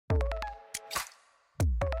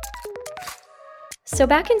So,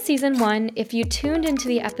 back in season one, if you tuned into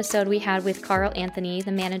the episode we had with Carl Anthony,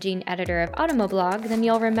 the managing editor of Automoblog, then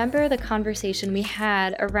you'll remember the conversation we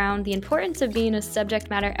had around the importance of being a subject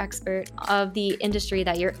matter expert of the industry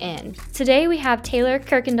that you're in. Today, we have Taylor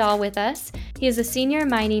Kirkendall with us. He is a senior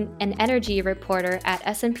mining and energy reporter at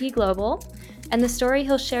S&P Global. And the story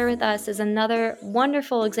he'll share with us is another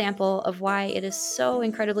wonderful example of why it is so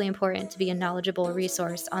incredibly important to be a knowledgeable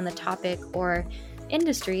resource on the topic or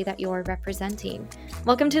industry that you're representing.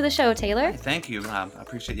 Welcome to the show, Taylor. Thank you. I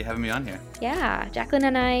appreciate you having me on here. Yeah, Jacqueline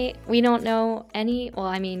and we don't know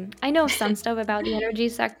I know some stuff about the energy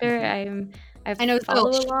sector. I know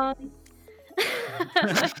follow along.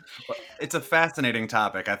 Well, it's a fascinating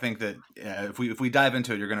topic. I think that if we dive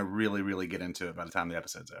into it, you're going to really get into it by the time the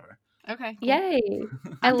episode's over. Okay. Cool. Yay.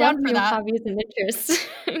 I love new hobbies and interests.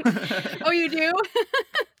 Oh, you do?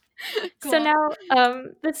 Cool. So now,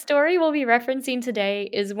 the story we'll be referencing today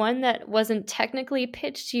is one that wasn't technically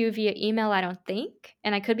pitched to you via email, I don't think,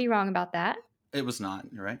 and I could be wrong about that. It was not.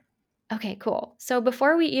 You're right. Okay, cool. So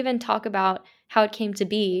before we even talk about how it came to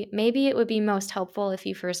be, maybe it would be most helpful if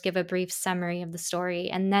you first give a brief summary of the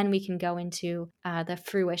story, and then we can go into the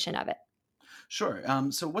fruition of it. Sure.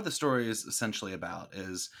 So what the story is essentially about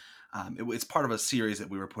is it's part of a series that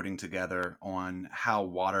we were putting together on how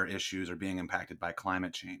water issues are being impacted by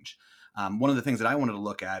climate change. One of the things that I wanted to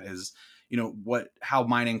look at is, how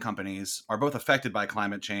mining companies are both affected by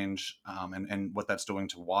climate change and what that's doing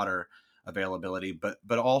to water availability,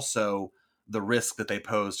 but also the risk that they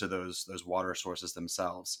pose to those water sources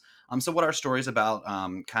themselves. So what our story is about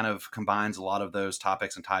kind of combines a lot of those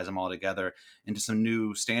topics and ties them all together into some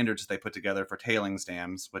new standards that they put together for tailings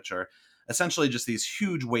dams, which are essentially just these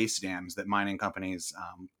huge waste dams that mining companies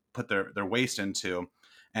put their waste into.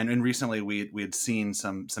 And recently we had seen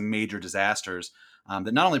some major disasters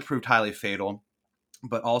that not only proved highly fatal,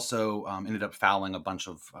 but also ended up fouling a bunch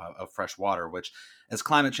of fresh water, which as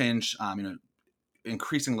climate change,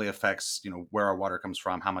 increasingly affects, where our water comes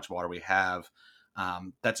from, how much water we have.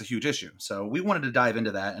 That's a huge issue. So we wanted to dive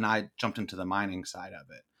into that, and I jumped into the mining side of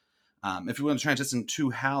it. If you want to transition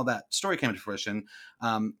to how that story came to fruition,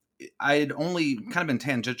 I had only kind of been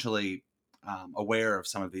tangentially aware of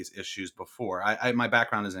some of these issues before. My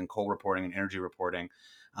background is in coal reporting and energy reporting,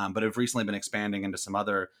 but I've recently been expanding into some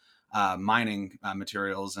other mining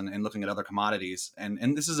materials and looking at other commodities.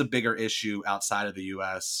 And this is a bigger issue outside of the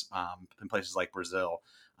U.S. In places like Brazil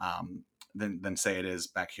than say it is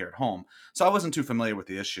back here at home. So I wasn't too familiar with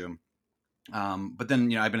the issue. But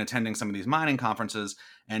then, I've been attending some of these mining conferences,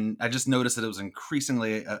 and I just noticed that it was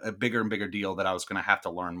increasingly a bigger and bigger deal that I was going to have to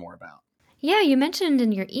learn more about. Yeah, you mentioned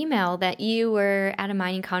in your email that you were at a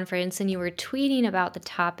mining conference and you were tweeting about the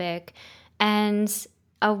topic, and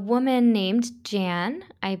a woman named Jan,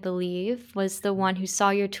 I believe, was the one who saw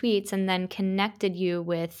your tweets and then connected you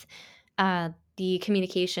with the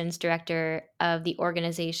communications director of the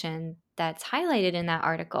organization that's highlighted in that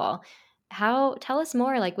article. Tell us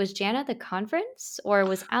more, was Jan at the conference or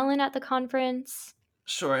was Alan at the conference?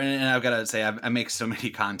 Sure. And I've got to say, I make so many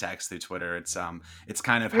contacts through Twitter. It's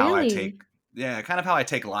kind of how Really? kind of how I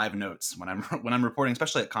take live notes when I'm reporting,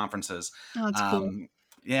 especially at conferences. Oh, that's cool.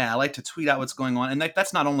 Yeah, I like to tweet out what's going on, and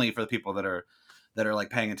that's not only for the people that are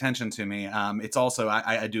like paying attention to me. It's also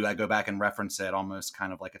I go back and reference it almost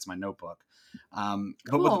kind of like it's my notebook. Cool.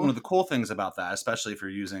 But one of the cool things about that, especially if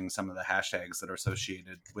you're using some of the hashtags that are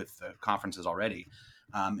associated with the conferences already,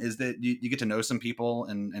 is that you get to know some people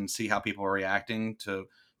and see how people are reacting to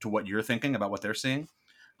what you're thinking about what they're seeing.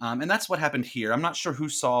 And that's what happened here. I'm not sure who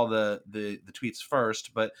saw the tweets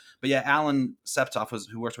first, but yeah, Alan Septoff,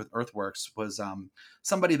 who works with Earthworks, was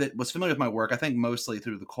somebody that was familiar with my work, I think mostly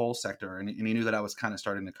through the coal sector, and he knew that I was kind of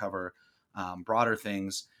starting to cover broader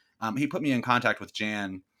things. He put me in contact with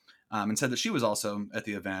Jan and said that she was also at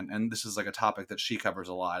the event, and this is like a topic that she covers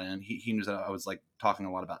a lot, and he knew that I was like talking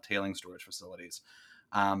a lot about tailing storage facilities.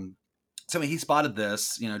 So he spotted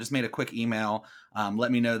this, just made a quick email,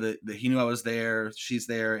 let me know that he knew I was there, she's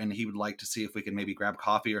there, and he would like to see if we could maybe grab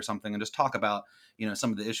coffee or something and just talk about,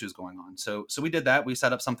 some of the issues going on. So we did that. We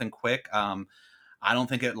set up something quick. I don't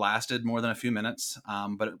think it lasted more than a few minutes,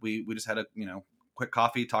 but we just had a, quick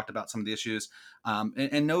coffee, talked about some of the issues,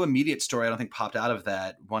 and no immediate story I don't think popped out of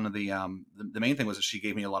that. One of the main thing was that she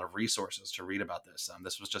gave me a lot of resources to read about this.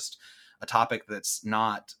 This was just a topic that's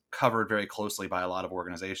not covered very closely by a lot of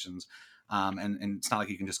organizations. And it's not like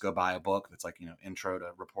you can just go buy a book that's like, intro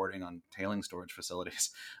to reporting on tailing storage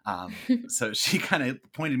facilities. So she kind of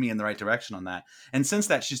pointed me in the right direction on that. And since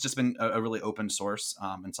that, she's just been a really open source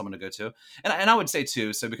and someone to go to. And I would say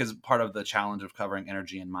too, so because part of the challenge of covering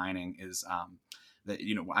energy and mining is that,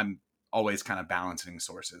 always kind of balancing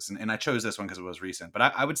sources. And I chose this one because it was recent. But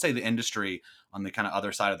I would say the industry on the kind of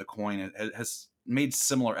other side of the coin has made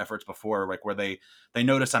similar efforts before, like where they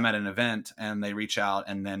notice I'm at an event and they reach out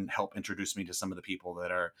and then help introduce me to some of the people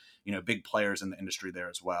that are, big players in the industry there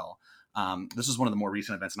as well. This is one of the more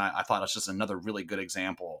recent events, and I thought it's just another really good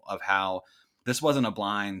example of how this wasn't a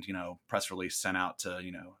blind, press release sent out to,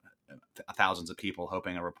 thousands of people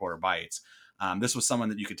hoping a reporter bites. This was someone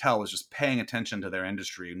that you could tell was just paying attention to their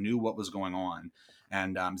industry, knew what was going on,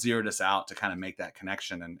 and zeroed us out to kind of make that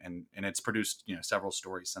connection. And it's produced, several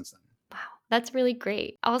stories since then. Wow, that's really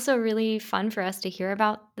great. Also, really fun for us to hear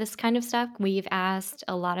about this kind of stuff. We've asked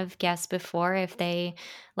a lot of guests before if they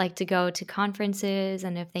like to go to conferences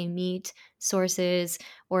and if they meet sources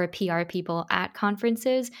or PR people at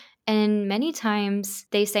conferences. And many times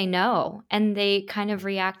they say no, and they kind of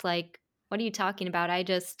react like, what are you talking about? I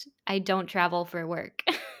don't travel for work.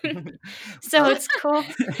 So Well, it's cool.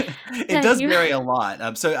 it does vary a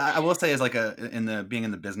lot. So I will say, as like being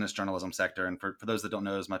in the business journalism sector, and for those that don't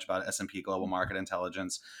know as much about S&P Global Market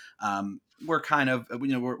Intelligence, we're kind of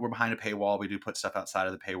we're behind a paywall. We do put stuff outside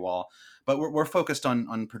of the paywall, but we're focused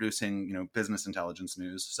on producing business intelligence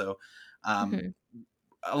news. So.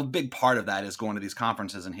 A big part of that is going to these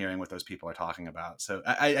conferences and hearing what those people are talking about. So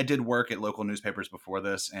I did work at local newspapers before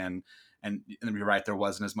this, and you're right, there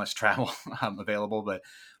wasn't as much travel available, but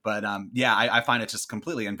I find it just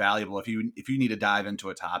completely invaluable. If you need to dive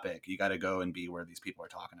into a topic, you got to go and be where these people are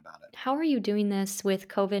talking about it. How are you doing this with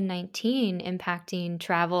COVID-19 impacting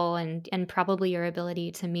travel and probably your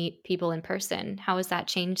ability to meet people in person? How has that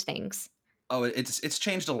changed things? Oh, it's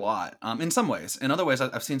changed a lot in some ways. In other ways,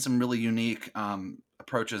 I've seen some really unique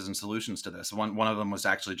approaches and solutions to this. One of them was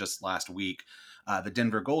actually just last week. The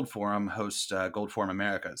Denver Gold Forum hosts Gold Forum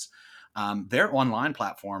Americas. Their online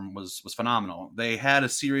platform was phenomenal. They had a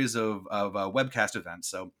series of webcast events.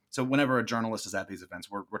 So whenever a journalist is at these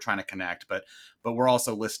events, we're trying to connect, but we're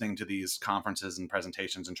also listening to these conferences and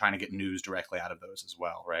presentations and trying to get news directly out of those as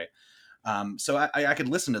well, right? So I could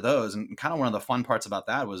listen to those, and kind of one of the fun parts about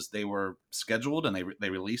that was they were scheduled and they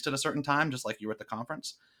released at a certain time, just like you were at the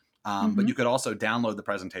conference. But you could also download the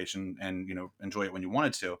presentation and enjoy it when you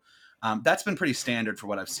wanted to. That's been pretty standard for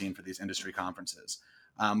what I've seen for these industry conferences.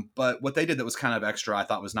 But what they did that was kind of extra, I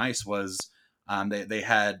thought was nice, was they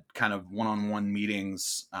had kind of one-on-one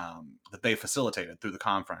meetings that they facilitated through the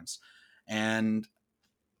conference, and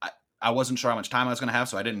I wasn't sure how much time I was going to have,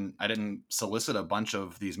 so I didn't solicit a bunch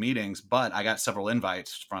of these meetings, but I got several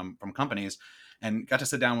invites from companies, and got to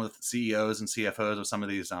sit down with CEOs and CFOs of some of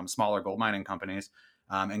these smaller gold mining companies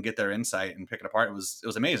and get their insight and pick it apart. It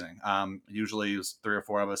was amazing. Usually, it was 3 or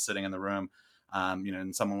 4 of us sitting in the room,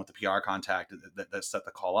 and someone with the PR contact that set the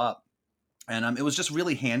call up, and it was just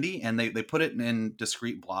really handy. And they put it in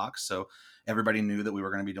discrete blocks, so everybody knew that we were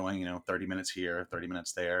going to be doing 30 minutes here, 30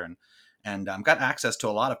 minutes there, and got access to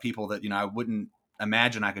a lot of people that I wouldn't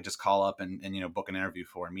imagine I could just call up and book an interview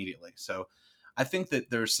for immediately. So I think that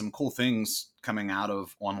there's some cool things coming out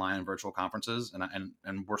of online and virtual conferences,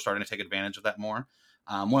 and we're starting to take advantage of that more.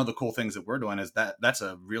 One of the cool things that we're doing is that's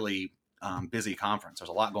a really busy conference. There's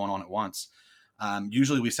a lot going on at once.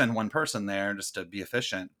 Usually we send one person there just to be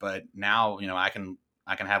efficient, but now I can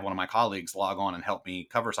have one of my colleagues log on and help me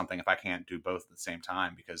cover something if I can't do both at the same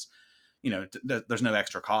time, because there's no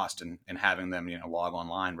extra cost in having them, log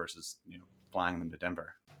online versus, flying them to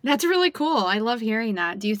Denver. That's really cool. I love hearing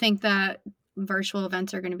that. Do you think that virtual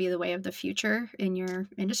events are going to be the way of the future in your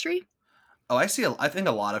industry? Oh, I think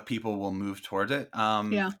a lot of people will move towards it.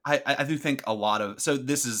 Yeah. I do think a lot of, so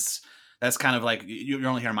that's kind of like, you're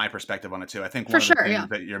only hearing my perspective on it too. I think For one of the sure, things yeah.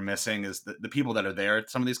 that you're missing is the people that are there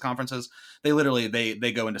at some of these conferences. They literally,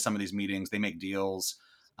 they go into some of these meetings, they make deals.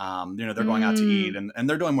 They're going out to eat and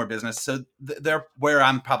they're doing more business. So they're where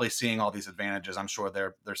I'm probably seeing all these advantages. I'm sure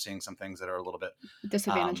they're seeing some things that are a little bit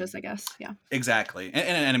disadvantages, I guess. Yeah, exactly.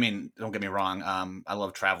 And I mean, don't get me wrong. I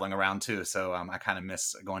love traveling around too. So I kind of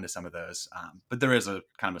miss going to some of those. But there is a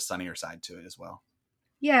kind of a sunnier side to it as well.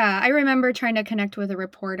 Yeah, I remember trying to connect with a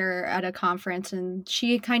reporter at a conference, and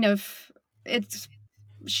she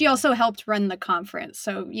also helped run the conference.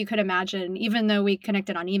 So you could imagine, even though we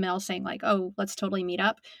connected on email saying like, oh, let's totally meet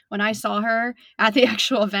up, when I saw her at the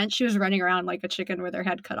actual event, she was running around like a chicken with her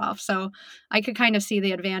head cut off. So I could kind of see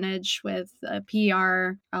the advantage with a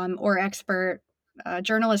PR or expert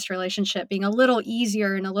journalist relationship being a little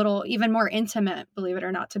easier and a little even more intimate, believe it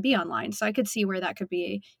or not, to be online. So I could see where that could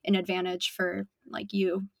be an advantage for like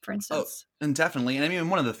you, for instance. Oh, and definitely. And I mean,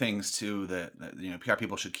 one of the things too that PR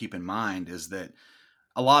people should keep in mind is that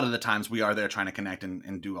a lot of the times we are there trying to connect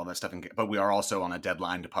and do all that stuff, but we are also on a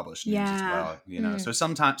deadline to publish news as well. So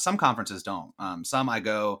sometimes some conferences don't. Some I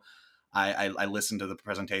go I listen to the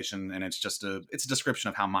presentation, and it's just it's a description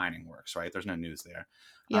of how mining works, right? There's no news there.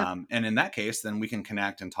 Yep. And in that case, then we can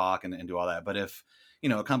connect and talk and do all that. But if,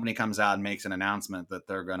 a company comes out and makes an announcement that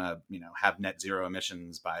they're going to, have net zero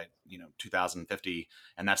emissions by, 2050,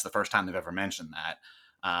 and that's the first time they've ever mentioned that,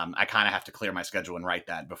 I kind of have to clear my schedule and write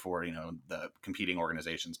that before, the competing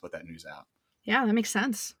organizations put that news out. Yeah, that makes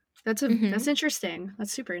sense. That's Mhm. interesting.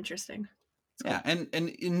 That's super interesting. Yeah,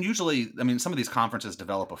 and usually, I mean, some of these conferences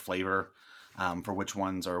develop a flavor for which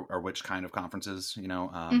ones are which kind of conferences.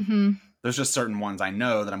 Mm-hmm. There's just certain ones I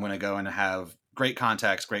know that I'm going to go and have great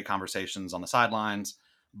context, great conversations on the sidelines,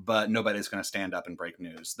 but nobody's going to stand up and break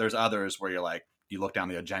news. There's others where you're like, you look down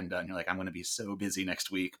the agenda and you're like, I'm going to be so busy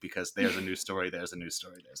next week because there's a news story, there's a news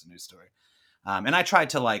story, there's a news story. And I try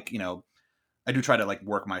to I do try to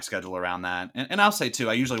work my schedule around that. And I'll say too,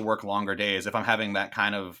 I usually work longer days. If I'm having that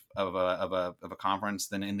kind of a conference,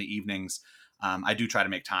 then in the evenings, I do try to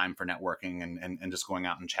make time for networking and just going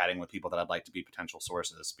out and chatting with people that I'd like to be potential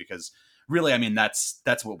sources, because really, I mean, that's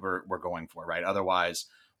what we're going for, right? Otherwise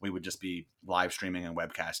we would just be live streaming and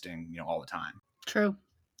webcasting, all the time. True.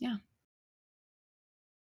 Yeah.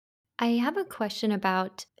 I have a question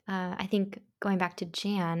about, I think going back to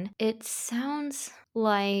Jan, it sounds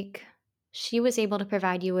like she was able to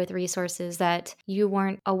provide you with resources that you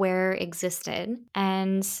weren't aware existed.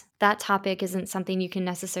 And that topic isn't something you can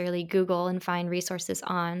necessarily Google and find resources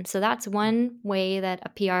on. So that's one way that a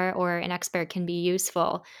PR or an expert can be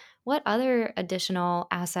useful. What other additional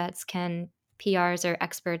assets can PRs or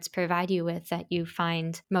experts provide you with that you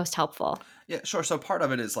find most helpful? Yeah, sure. So part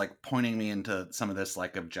of it is pointing me into some of this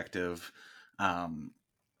objective,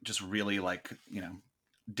 just really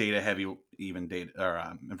data heavy, even data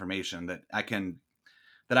or information that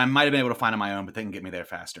I might have been able to find on my own, but they can get me there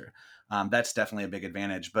faster. That's definitely a big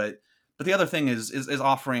advantage. But the other thing is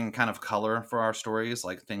offering kind of color for our stories,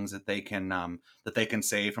 like things that they can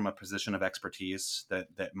say from a position of expertise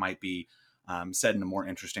that might be said in a more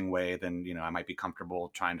interesting way than I might be comfortable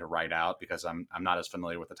trying to write out, because I'm not as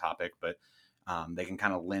familiar with the topic. But they can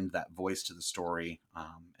kind of lend that voice to the story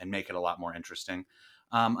and make it a lot more interesting.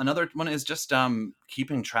 Another one is just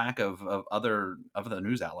keeping track of the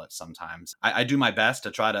news outlets. Sometimes I do my best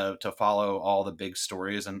to try to follow all the big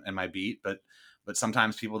stories in my beat, but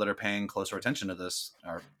sometimes people that are paying closer attention to this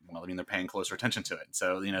are, well, I mean, they're paying closer attention to it.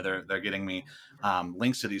 So they're getting me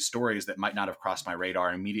links to these stories that might not have crossed my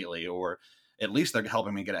radar immediately, or at least they're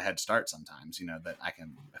helping me get a head start sometimes, that I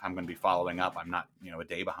can, if I'm going to be following up, I'm not, a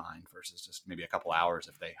day behind versus just maybe a couple hours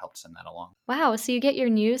if they help send that along. Wow. So you get your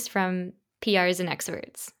news from PRs and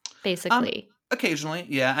experts, basically. Occasionally.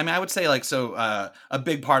 Yeah. I mean, I would say a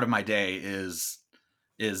big part of my day is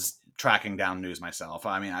tracking down news myself.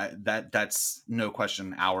 I mean, that's no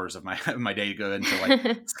question hours of my day to go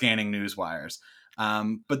into scanning news wires.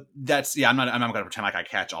 But that's, I'm not going to pretend like I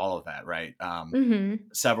catch all of that. Right.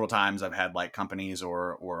 Several times I've had companies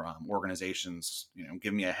or organizations,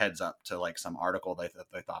 give me a heads up to some article they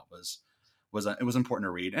thought it was important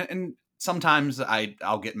to read. And sometimes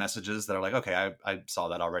I'll get messages that are like, okay, I saw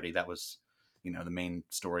that already. That was, the main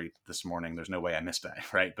story this morning. There's no way I missed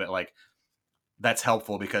that. Right. But that's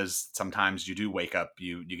helpful, because sometimes you do wake up,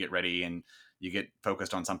 you get ready and you get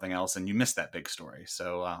focused on something else and you miss that big story.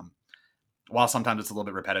 So, while sometimes it's a little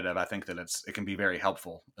bit repetitive, I think that it can be very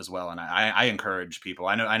helpful as well. And I encourage people.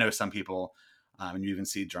 I know some people, and you even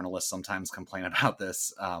see journalists sometimes complain about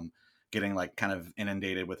this, getting kind of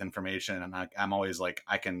inundated with information. And I'm always like,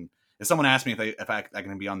 if someone asks me if I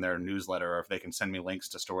can be on their newsletter, or if they can send me links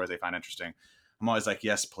to stories they find interesting, I'm always like,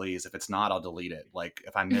 yes, please. If it's not, I'll delete it.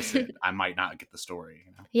 If I miss it, I might not get the story.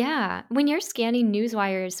 Yeah. When you're scanning news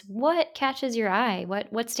wires, what catches your eye?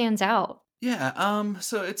 What stands out? Yeah.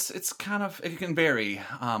 So it's kind of, it can vary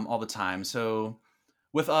all the time. So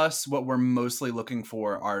with us, what we're mostly looking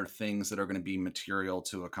for are things that are going to be material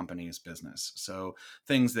to a company's business. So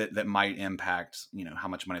things that might impact, how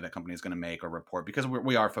much money that company is going to make or report, because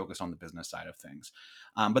we are focused on the business side of things.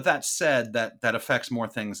 But that said, that affects more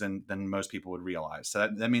things than most people would realize. So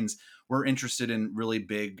that means we're interested in really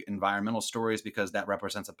big environmental stories, because that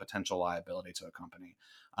represents a potential liability to a company.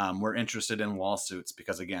 We're interested in lawsuits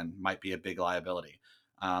because, again, might be a big liability.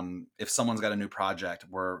 If someone's got a new project,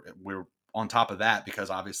 we're on top of that, because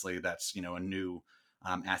obviously that's a new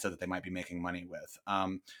asset that they might be making money with.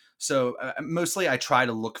 So mostly I try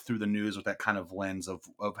to look through the news with that kind of lens of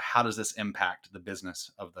how does this impact the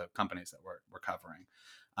business of the companies that we're covering.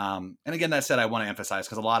 And again, that said, I want to emphasize,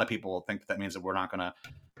 because a lot of people think that means that we're not going to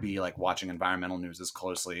be watching environmental news as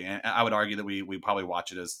closely. And I would argue that we probably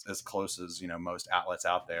watch it as close as most outlets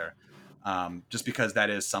out there. Just because that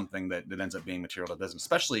is something that ends up being material to business,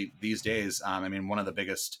 especially these days. I mean, one of the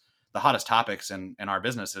biggest the hottest topics in our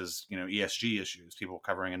business is, ESG issues, people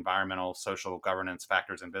covering environmental, social governance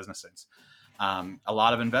factors in businesses. A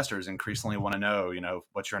lot of investors increasingly want to know,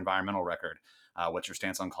 what's your environmental record? What's your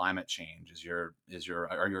stance on climate change?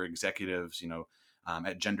 Are your executives,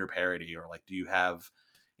 at gender parity, or like, do you have,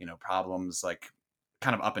 problems like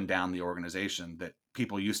kind of up and down the organization that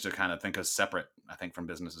people used to kind of think as separate, I think, from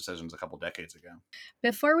business decisions a couple decades ago.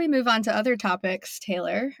 Before we move on to other topics,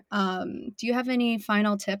 Taylor, do you have any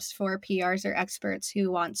final tips for PRs or experts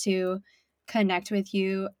who want to connect with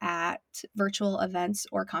you at virtual events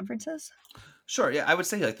or conferences? Sure. Yeah, I would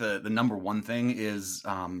say like the number one thing is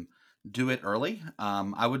do it early.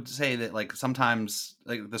 I would say that like sometimes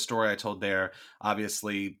like the story I told there,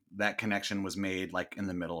 obviously that connection was made like in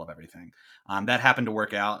the middle of everything. That happened to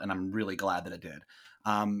work out, and I'm really glad that it did.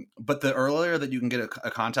 But the earlier that you can get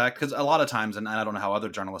a contact, because a lot of times, and I don't know how other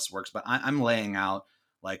journalists works, but I'm laying out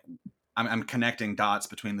like I'm connecting dots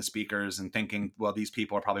between the speakers and thinking, well, these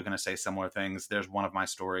people are probably going to say similar things. There's one of my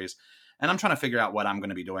stories, and I'm trying to figure out what I'm going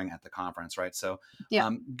to be doing at the conference, right? So Yeah.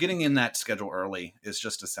 Getting in that schedule early is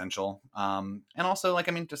just essential. And also, like,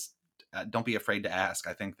 I mean, just don't be afraid to ask.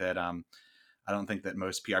 I think that I don't think that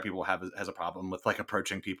most PR people has a problem with like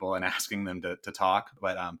approaching people and asking them to talk.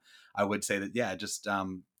 But I would say that, yeah, just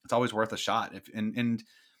it's always worth a shot. And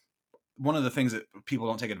one of the things that people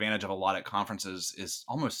don't take advantage of a lot at conferences is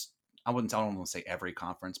almost, I don't want to say every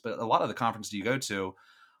conference, but a lot of the conferences you go to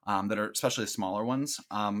that are especially smaller ones,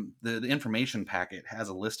 the information packet has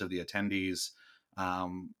a list of the attendees,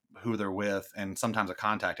 who they're with, and sometimes a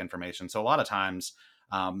contact information. So a lot of times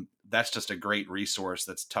that's just a great resource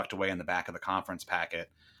that's tucked away in the back of the conference packet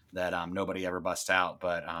that nobody ever busts out,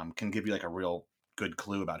 but can give you like a real good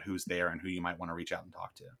clue about who's there and who you might want to reach out and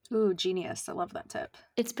talk to. Ooh, genius. I love that tip.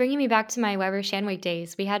 It's bringing me back to my Weber Shandwick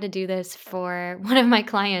days. We had to do this for one of my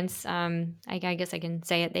clients. I guess I can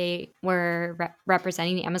say it. They were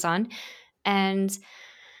representing the Amazon, and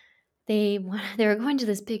they were going to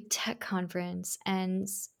this big tech conference, and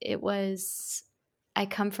I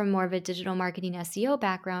come from more of a digital marketing SEO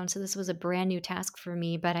background, so this was a brand new task for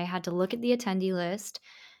me, but I had to look at the attendee list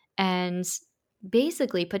and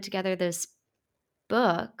basically put together this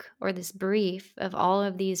book or this brief of all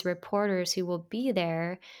of these reporters who will be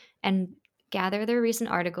there and gather their recent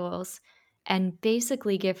articles and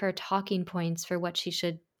basically give her talking points for what she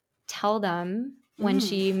should tell them when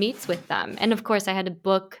she meets with them. And of course, I had to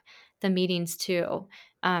book the meetings too,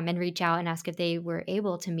 and reach out and ask if they were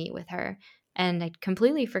able to meet with her. And I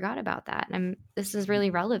completely forgot about that. This is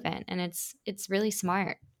really relevant, and it's really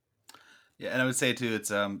smart. Yeah, and I would say too,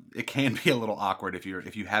 it's it can be a little awkward if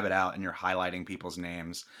you have it out and you're highlighting people's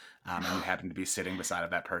names, and you happen to be sitting beside of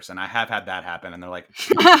that person. I have had that happen, and they're like,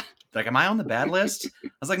 am I on the bad list? I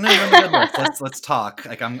was like, no, you're on the good list. Let's talk.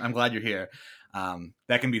 Like, I'm glad you're here.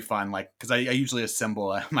 That can be fun, like, because I usually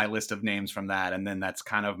assemble my list of names from that, and then that's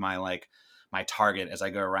kind of my target as I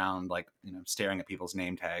go around, like, staring at people's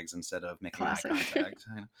name tags instead of making eye contact.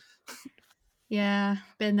 Yeah,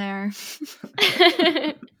 been there.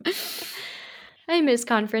 I miss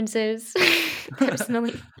conferences,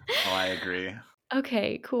 personally. Oh, I agree.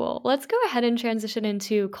 Okay, cool. Let's go ahead and transition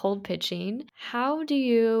into cold pitching. How do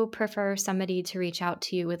you prefer somebody to reach out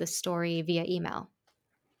to you with a story via email?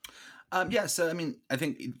 Yeah, so I mean, I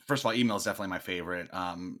think first of all, email is definitely my favorite.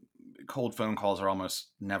 Cold phone calls are almost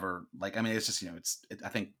never it's just I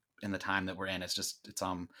think in the time that we're in, it's just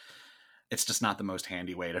not the most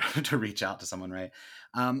handy way to reach out to someone, right?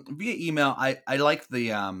 Via email, I like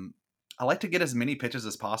I like to get as many pitches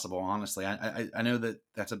as possible. Honestly, I know that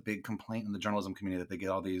that's a big complaint in the journalism community, that they get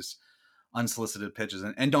all these unsolicited pitches.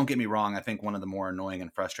 And don't get me wrong, I think one of the more annoying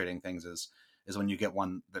and frustrating things is when you get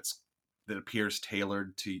one that appears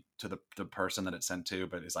tailored to the person that it's sent to,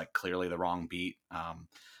 but is like clearly the wrong beat.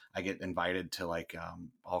 I get invited to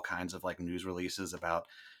all kinds of news releases about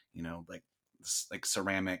like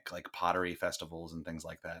ceramic pottery festivals and things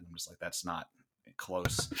like that. And I'm just like, that's not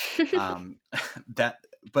close.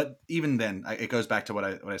 But even then, it goes back to what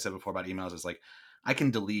I said before about emails. Is like, I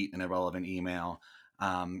can delete an irrelevant email.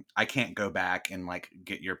 I can't go back and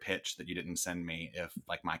get your pitch that you didn't send me if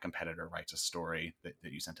my competitor writes a story that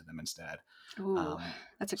you sent to them instead. Ooh,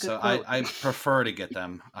 that's a good so quote. I prefer to get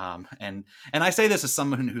them. And I say this as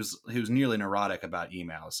someone who's nearly neurotic about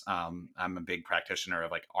emails. I'm a big practitioner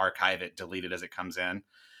of archive it, delete it as it comes in.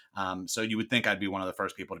 So you would think I'd be one of the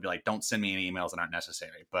first people to be like, don't send me any emails that aren't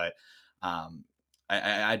necessary. But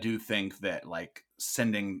I do think that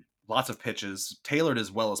sending lots of pitches tailored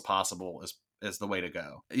as well as possible is the way to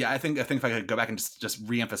go. Yeah, I think if I could go back and just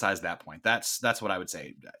reemphasize that point, that's what I would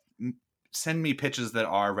say. Send me pitches that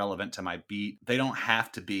are relevant to my beat. They don't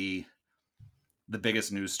have to be the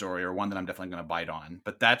biggest news story or one that I'm definitely going to bite on.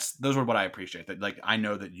 But those are what I appreciate. That like I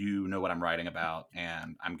know that you know what I'm writing about,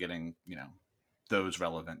 and I'm getting those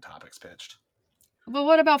relevant topics pitched. But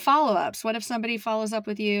what about follow-ups? What if somebody follows up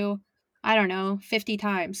with you, I don't know, 50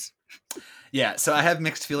 times? Yeah, so I have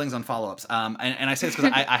mixed feelings on follow-ups. And I say this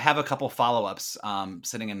because I have a couple follow-ups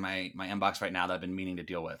sitting in my inbox right now that I've been meaning to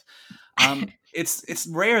deal with. It's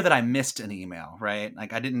rare that I missed an email, right?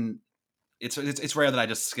 Like I didn't. It's rare that I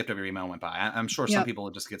just skipped over your email and went by. I'm sure some Yep. people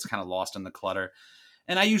it just gets kind of lost in the clutter.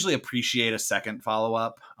 And I usually appreciate a second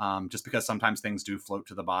follow-up just because sometimes things do float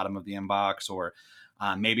to the bottom of the inbox, or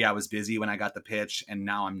maybe I was busy when I got the pitch and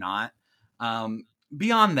now I'm not.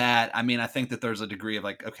 Beyond that, I mean, I think that there's a degree of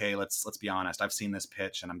like, okay, let's be honest. I've seen this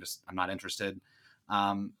pitch and I'm not interested.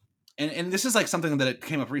 And this is like something that it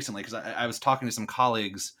came up recently because I was talking to some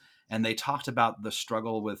colleagues and they talked about the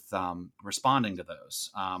struggle with responding to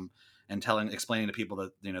those and explaining to people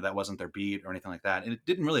that that wasn't their beat or anything like that. And it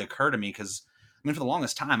didn't really occur to me because I mean, for the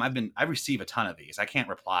longest time, I receive a ton of these. I can't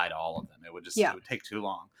reply to all of them. It would take too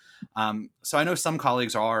long. So I know some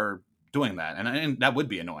colleagues are doing that, and that would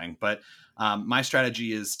be annoying. But my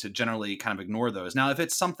strategy is to generally kind of ignore those. Now, if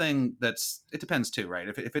it's something it depends too, right?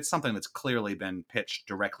 If it's something that's clearly been pitched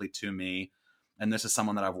directly to me, and this is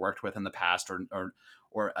someone that I've worked with in the past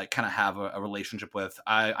or I kind of have a relationship with,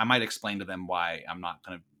 I might explain to them why I'm not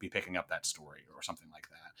going to be picking up that story or something like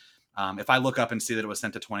that. If I look up and see that it was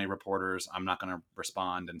sent to 20 reporters, I'm not going to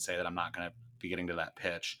respond and say that I'm not going to be getting to that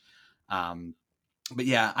pitch. But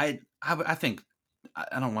yeah, I think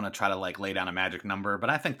I don't want to try to like lay down a magic number, but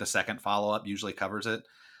I think the second follow-up usually covers it.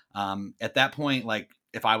 At that point, like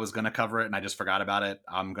if I was going to cover it and I just forgot about it,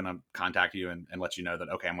 I'm going to contact you and let you know that,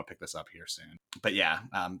 okay, I'm going to pick this up here soon. But yeah,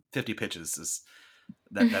 50 pitches is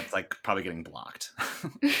that's like probably getting blocked.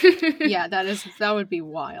 Yeah, that would be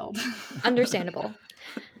wild. Understandable.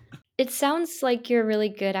 It sounds like you're really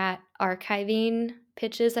good at archiving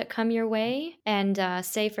pitches that come your way. And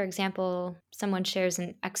say, for example, someone shares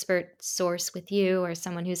an expert source with you or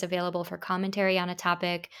someone who's available for commentary on a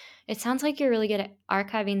topic. It sounds like you're really good at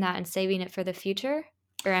archiving that and saving it for the future.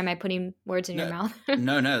 Or am I putting words in your mouth?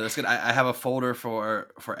 No, that's good. I have a folder for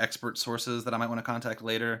expert sources that I might want to contact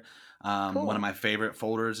later. Cool. One of my favorite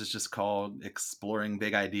folders is just called Exploring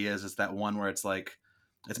Big Ideas. It's that one where it's like,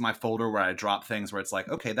 it's my folder where I drop things where it's like,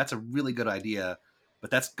 okay, that's a really good idea,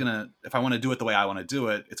 but if I want to do it the way I want to do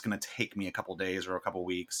it, it's going to take me a couple days or a couple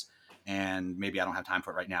weeks. And maybe I don't have time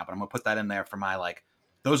for it right now, but I'm going to put that in there for my, like,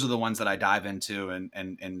 those are the ones that I dive into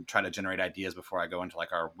and try to generate ideas before I go into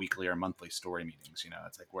like our weekly or monthly story meetings.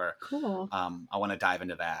 It's like where Cool. I want to dive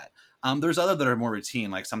into that. There's other that are more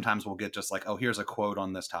routine. Like sometimes we'll get just like, oh, here's a quote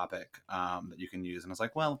on this topic that you can use. And it's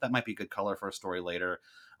like, well, that might be good color for a story later.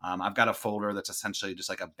 I've got a folder that's essentially just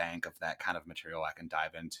like a bank of that kind of material I can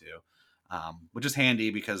dive into, which is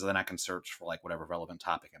handy because then I can search for like whatever relevant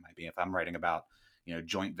topic it might be. If I'm writing about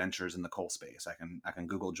joint ventures in the coal space, I can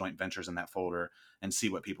Google joint ventures in that folder and see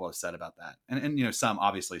what people have said about that. And some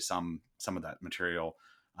of that material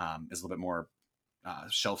is a little bit more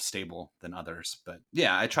shelf stable than others. But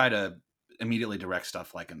yeah, I try to immediately direct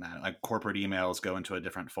stuff like in that, like corporate emails go into a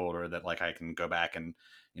different folder that like I can go back and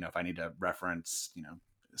if I need to reference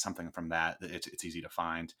something from that, it's easy to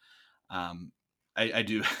find. I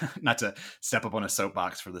do not to step up on a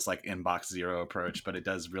soapbox for this like inbox zero approach, but it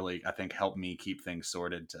does really, I think, help me keep things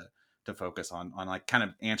sorted to focus on like kind of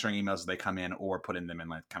answering emails as they come in or putting them in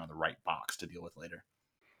like kind of the right box to deal with later.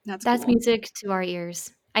 That's cool. Music to our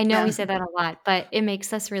ears. I know we say that a lot, but it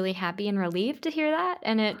makes us really happy and relieved to hear that,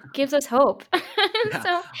 and it gives us hope.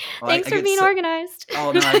 So thanks for being organized.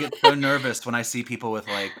 Oh no, I get so nervous when I see people with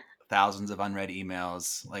like thousands of unread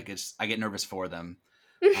emails. Like I get nervous for them.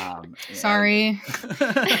 Sorry.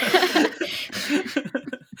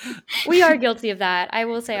 We are guilty of that. I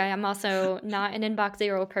will say I am also not an inbox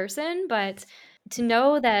zero person, but to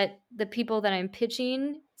know that the people that I'm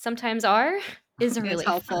pitching sometimes is really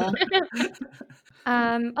helpful.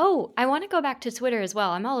 I want to go back to Twitter as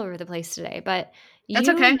well. I'm all over the place today, but That's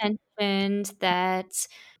you okay. mentioned that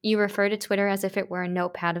you refer to Twitter as if it were a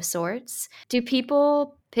notepad of sorts. Do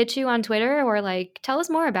people pitch you on Twitter, or like tell us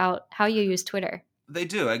more about how you use Twitter? They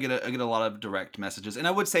do. I get a lot of direct messages, and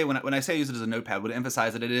I would say when I say I use it as a notepad, I would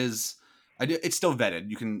emphasize that it's still vetted.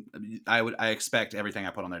 I expect everything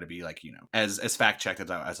I put on there to be like as fact checked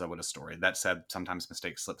as I would a story. That said, sometimes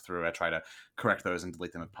mistakes slip through. I try to correct those and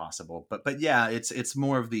delete them if possible. But yeah, it's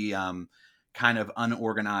more of the kind of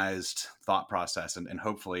unorganized thought process, and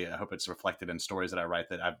hopefully I hope it's reflected in stories that I write,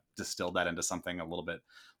 that I've distilled that into something a little bit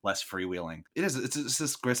less freewheeling. It's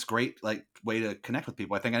this great like way to connect with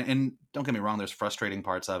people, I think. And don't get me wrong, there's frustrating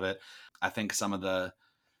parts of it. I think some of the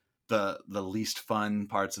the least fun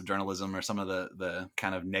parts of journalism, or some of the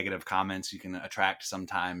kind of negative comments you can attract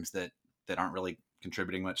sometimes that aren't really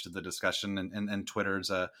contributing much to the discussion. And Twitter's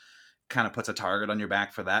kind of puts a target on your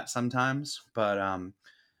back for that sometimes. But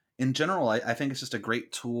in general, I think it's just a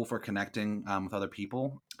great tool for connecting with other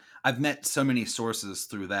people. I've met so many sources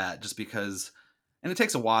through that, just because, and it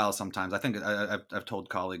takes a while sometimes. I think I've told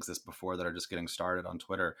colleagues this before that are just getting started on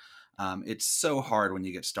Twitter. It's so hard when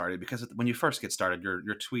you get started, because when you first get started,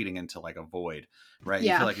 you're tweeting into like a void, right? You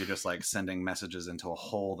Yeah. feel like you're just like sending messages into a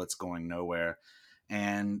hole that's going nowhere.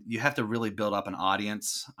 And you have to really build up an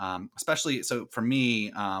audience, especially. So for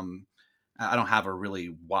me, I don't have a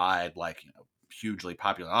really wide, like, hugely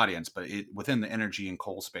popular audience, but within the energy and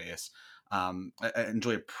coal space, I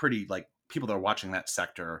enjoy a pretty, like, people that are watching that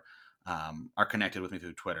sector are connected with me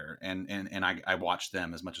through Twitter, and I watch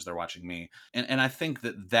them as much as they're watching me. And I think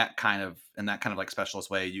that kind of, in that kind of like specialist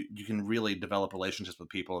way, you can really develop relationships with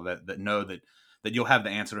people that know that you'll have the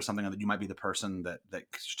answer to something, or that you might be the person that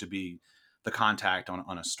should be the contact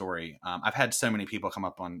on a story. I've had so many people come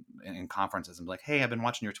up in conferences and be like, "Hey, I've been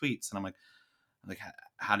watching your tweets," and I'm like,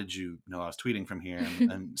 how did you know I was tweeting from here?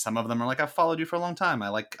 And some of them are like, I've followed you for a long time. I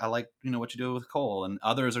like what you do with coal. And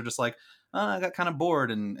others are just like, I got kind of bored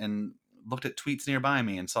and looked at tweets nearby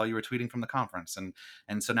me and saw you were tweeting from the conference,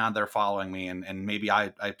 and so now they're following me, and maybe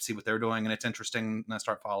I see what they're doing and it's interesting, and I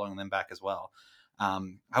start following them back as well.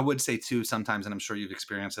 I would say too, sometimes, and I'm sure you've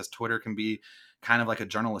experienced this, Twitter can be kind of like a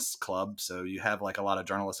journalists club. So you have like a lot of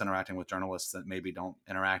journalists interacting with journalists that maybe don't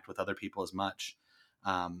interact with other people as much.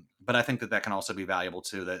 But I think that can also be valuable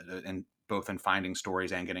too, that in both in finding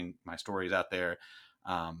stories and getting my stories out there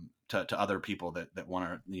to other people that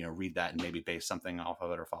want to read that and maybe base something off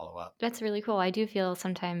of it or follow up. That's really cool. I do feel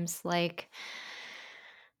sometimes like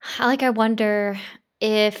I wonder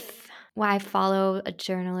if when I follow a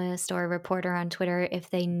journalist or a reporter on Twitter, if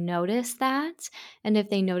they notice that, and if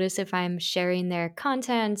they notice if I'm sharing their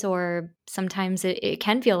content, or sometimes it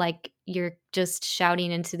can feel like you're just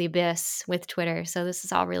shouting into the abyss with Twitter. So this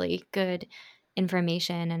is all really good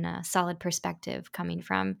information and a solid perspective coming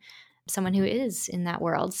from someone who is in that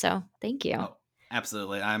world. So thank you. Oh,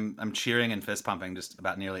 absolutely. I'm cheering and fist pumping just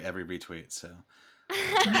about nearly every retweet. So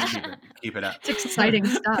keep it up. It's exciting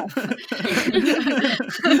stuff.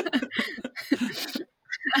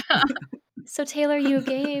 So Taylor, you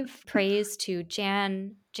gave praise to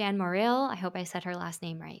Jan Morrill. I hope I said her last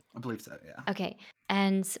name right. I believe so, yeah. Okay.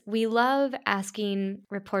 And we love asking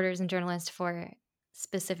reporters and journalists for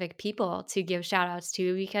specific people to give shout outs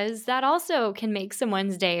to, because that also can make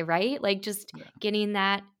someone's day, right? Like just getting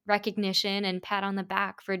that recognition and pat on the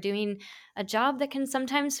back for doing a job that can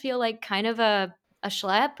sometimes feel like kind of a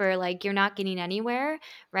schlep, or like you're not getting anywhere,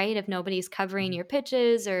 right? If nobody's covering your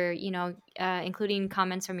pitches, or, including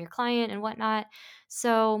comments from your client and whatnot.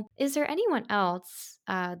 So is there anyone else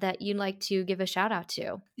that you'd like to give a shout out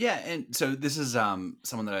to? Yeah, and so this is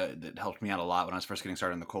someone that helped me out a lot when I was first getting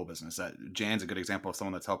started in the coal business. Jan's a good example of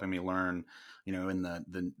someone that's helping me learn, in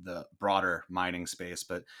the broader mining space.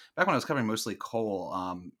 But back when I was covering mostly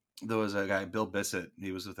coal, there was a guy, Bill Bissett.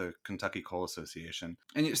 He was with the Kentucky Coal Association,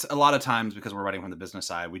 and a lot of times, because we're writing from the business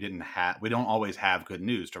side, we don't always have good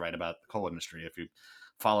news to write about the coal industry. If you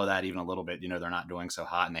follow that even a little bit, they're not doing so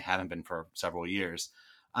hot, and they haven't been for several years.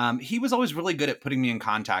 He was always really good at putting me in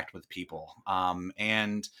contact with people.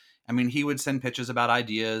 And I mean, he would send pitches about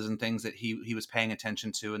ideas and things that he was paying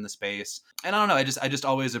attention to in the space. And I don't know, I just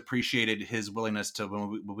always appreciated his willingness to,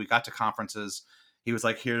 when we got to conferences, he was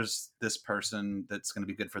like, here's this person that's going to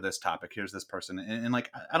be good for this topic. Here's this person. And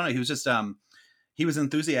like, I don't know, he was just, he was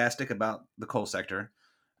enthusiastic about the coal sector.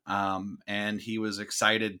 And he was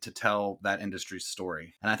excited to tell that industry's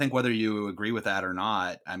story. And I think whether you agree with that or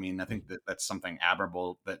not, I mean, I think that's something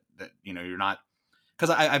admirable that you're not,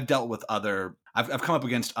 because I've dealt with I've come up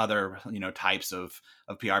against other, types of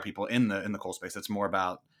PR people in the coal space. It's more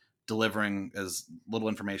about delivering as little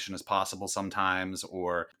information as possible sometimes,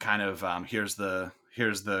 or kind of, here's the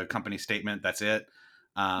company statement. That's it.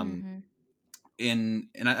 And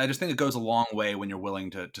I just think it goes a long way when you're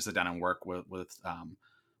willing to sit down and work with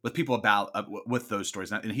people about with those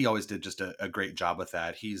stories. And he always did just a great job with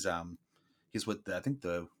that. He's with I think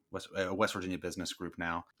the West Virginia Business Group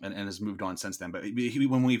now, and has moved on since then. But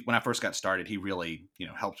when I first got started, he really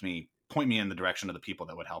helped me, point me in the direction of the people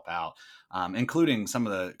that would help out, including some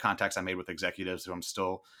of the contacts I made with executives who I'm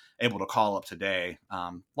still able to call up today,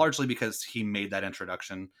 largely because he made that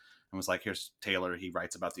introduction and was like, here's Taylor, he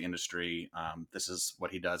writes about the industry, this is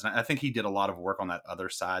what he does. And I think he did a lot of work on that other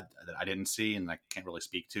side that I didn't see and I can't really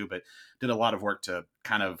speak to, but did a lot of work to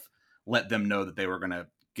kind of let them know that they were going to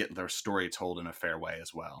get their story told in a fair way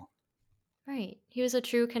as well. Right. He was a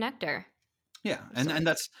true connector. Yeah, Sorry. and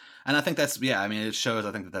I think that's yeah. I mean, it shows.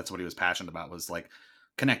 I think that that's what he was passionate about was like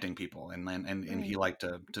connecting people, and he Right. liked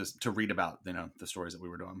to read about the stories that we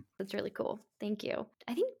were doing. That's really cool. Thank you.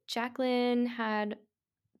 I think Jacqueline had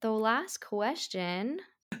the last question.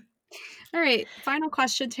 All right, final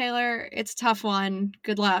question, Taylor. It's a tough one.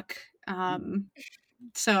 Good luck.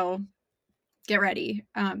 So get ready.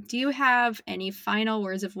 Do you have any final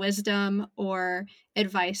words of wisdom or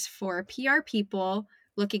advice for PR people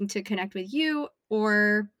looking to connect with you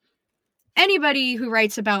or anybody who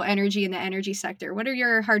writes about energy in the energy sector? What are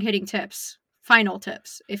your hard-hitting tips? Final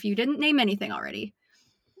tips, if you didn't name anything already.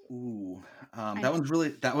 Ooh, I-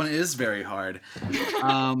 that one is very hard.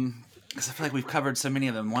 Because I feel like we've covered so many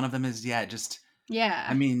of them. One of them is just. I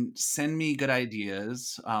Yeah. mean, send me good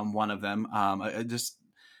ideas. One of them. Just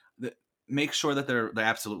make sure that they're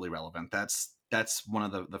absolutely relevant. That's one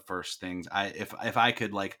of the first things. If I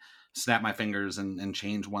could like snap my fingers and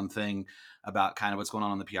change one thing about kind of what's going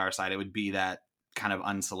on the PR side, it would be that kind of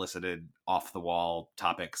unsolicited, off the wall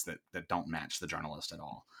topics that don't match the journalist at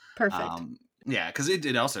all. Perfect. Yeah, because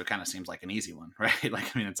it also kind of seems like an easy one, right?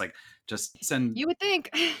 Like, I mean, it's like just send. You would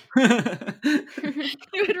think. Yeah.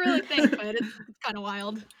 You would really think, but it's kind of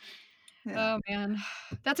wild. Oh man,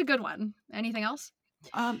 that's a good one. Anything else?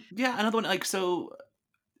 Yeah, another one like so,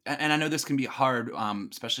 and I know this can be hard,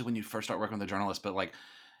 especially when you first start working with a journalist, but like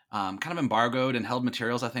kind of embargoed and held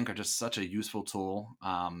materials, I think, are just such a useful tool.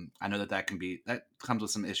 I know that that comes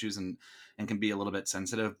with some issues and can be a little bit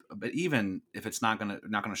sensitive. But even if it's not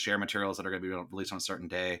gonna share materials that are gonna be released on a certain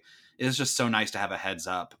day, it's just so nice to have a heads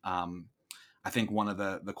up. I think one of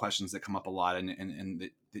the questions that come up a lot, and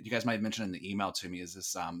that you guys might have mentioned in the email to me, is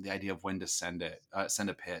this the idea of when to send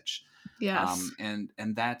a pitch, Yes. and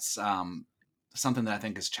that's something that I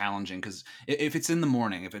think is challenging because if it's in the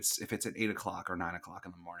morning, if it's at 8 o'clock or 9 o'clock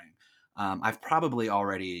in the morning, I've probably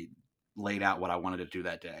already laid out what I wanted to do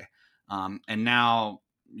that day, and now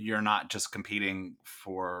you're not just competing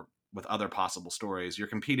with other possible stories. You're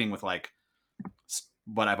competing with like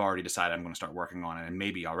what I've already decided I'm going to start working on and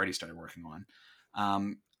maybe already started working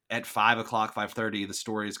on. At 5 o'clock, 5:30, the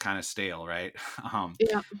story is kind of stale, right?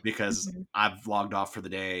 Yeah. Because Mhm. I've logged off for the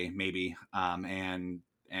day, maybe, and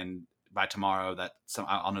by tomorrow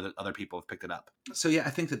I'll know that other people have picked it up. So yeah, I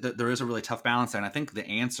think that there is a really tough balance there, and I think the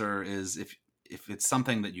answer is if it's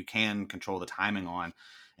something that you can control the timing on,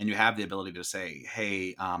 and you have the ability to say,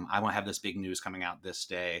 hey, I want to have this big news coming out this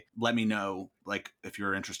day. Let me know, like, if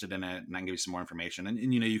you're interested in it, and I can give you some more information.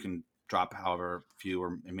 And you can drop however few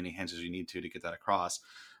or many hints as you need to get that across.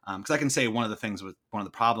 Because I can say one of the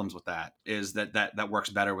problems with that is that works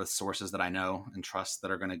better with sources that I know and trust that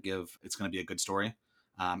are going to it's going to be a good story.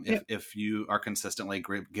 Yep. If you are consistently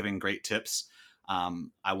giving great tips,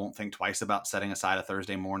 I won't think twice about setting aside a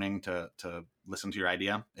Thursday morning to listen to your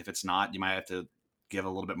idea. If it's not, you might have to give a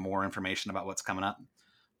little bit more information about what's coming up.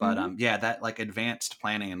 But Mhm. yeah, that like advanced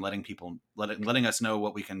planning and letting us know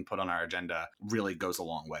what we can put on our agenda really goes a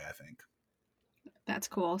long way, I think. That's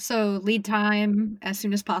cool. So lead time as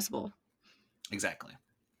soon as possible. Exactly.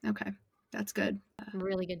 Okay. That's good.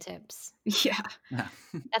 Really good tips. Yeah. Yeah.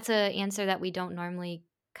 That's an answer that we don't normally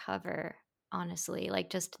cover, honestly. Like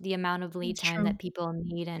just the amount of lead That's time true. that people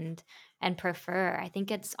need and prefer. I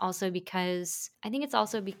think it's also because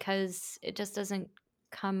it just doesn't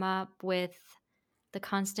come up with the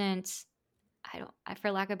constant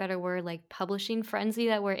for lack of a better word, like publishing frenzy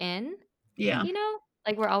that we're in, Yeah. you know?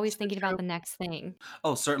 Like we're always So thinking true. about the next thing.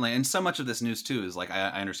 Oh, certainly. And so much of this news too is like I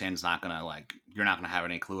understand it's not gonna like you're not gonna have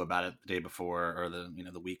any clue about it the day before or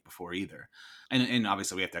the week before either. And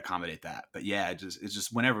obviously we have to accommodate that. But yeah, it's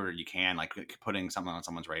just whenever you can, like putting something on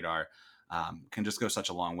someone's radar can just go such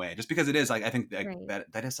a long way. Just because it is like I think Right.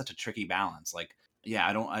 that is such a tricky balance. Like,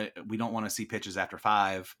 yeah, we don't want to see pitches after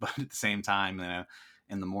 5, but at the same time,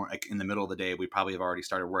 in the middle of the day, we probably have already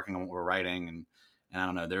started working on what we're writing and I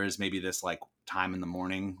don't know, there is maybe this like time in the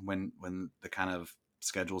morning when the kind of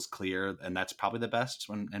schedule's clear, and that's probably the best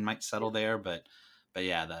when and might settle there. But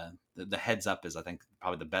yeah, the heads up is I think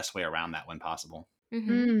probably the best way around that when possible. Mhm.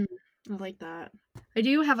 Mm, I like that. I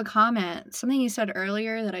do have a comment. Something you said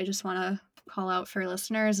earlier that I just want to call out for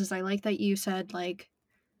listeners is I like that you said like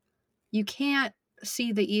you can't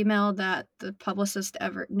see the email that the publicist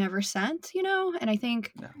ever never sent, And I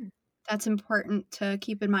think Yeah. that's important to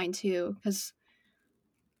keep in mind too cuz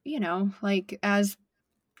like as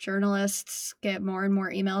journalists get more and more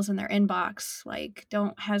emails in their inbox, like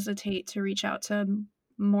don't hesitate to reach out to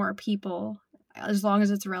more people as long as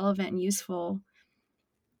it's relevant and useful.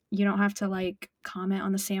 You don't have to like comment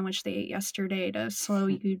on the sandwich they ate yesterday to slow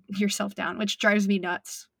yourself down, which drives me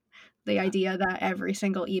nuts. the idea that every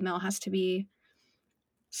single email has to be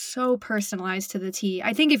so personalized to the T.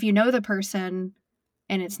 I think if you know the person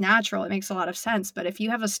and it's natural, it makes a lot of sense. But if you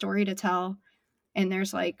have a story to tell and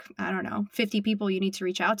there's like, I don't know, 50 people you need to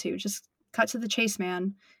reach out to, just cut to the chase,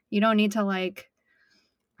 man. You don't need to like,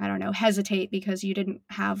 I don't know, hesitate because you didn't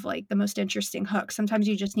have like the most interesting hook. Sometimes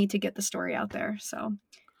you just need to get the story out there. So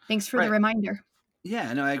thanks for the reminder.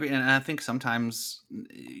 Yeah, no, I agree. And I think sometimes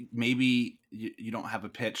maybe you don't have a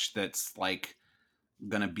pitch that's like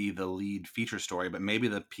going to be the lead feature story, but maybe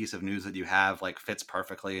the piece of news that you have like fits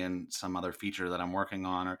perfectly in some other feature that I'm working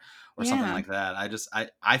on or something like that.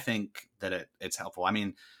 I think that it's helpful. I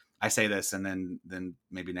mean, I say this and then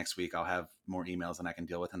maybe next week I'll have more emails than I can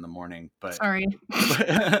deal with in the morning, but sorry.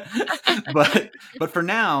 but for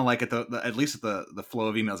now, like at least at the flow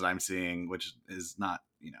of emails that I'm seeing, which is not,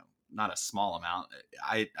 not a small amount.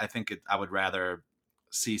 I think I would rather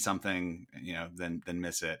see something, than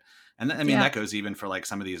miss it. And I mean, that goes even for like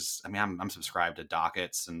some of these, I mean, I'm subscribed to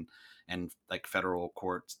dockets and like federal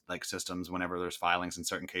court like systems whenever there's filings in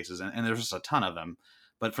certain cases. And there's just a ton of them,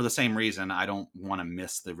 but for the same reason, I don't want to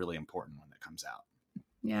miss the really important one that comes out.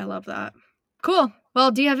 Yeah. I love that. Cool.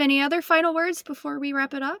 Well, do you have any other final words before we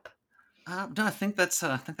wrap it up? No, I think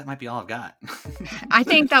that might be all I've got. I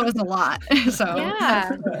think that was a lot. So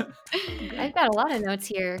yeah, I've got a lot of notes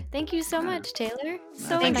here. Thank you so much, Taylor.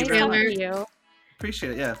 So nice talking to you.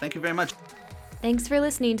 Appreciate it. Yeah, thank you very much. Thanks for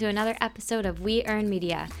listening to another episode of We Earn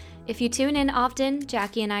Media. If you tune in often,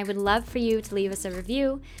 Jackie and I would love for you to leave us a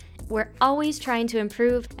review. We're always trying to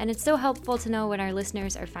improve, and it's so helpful to know what our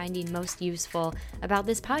listeners are finding most useful about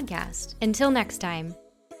this podcast. Until next time.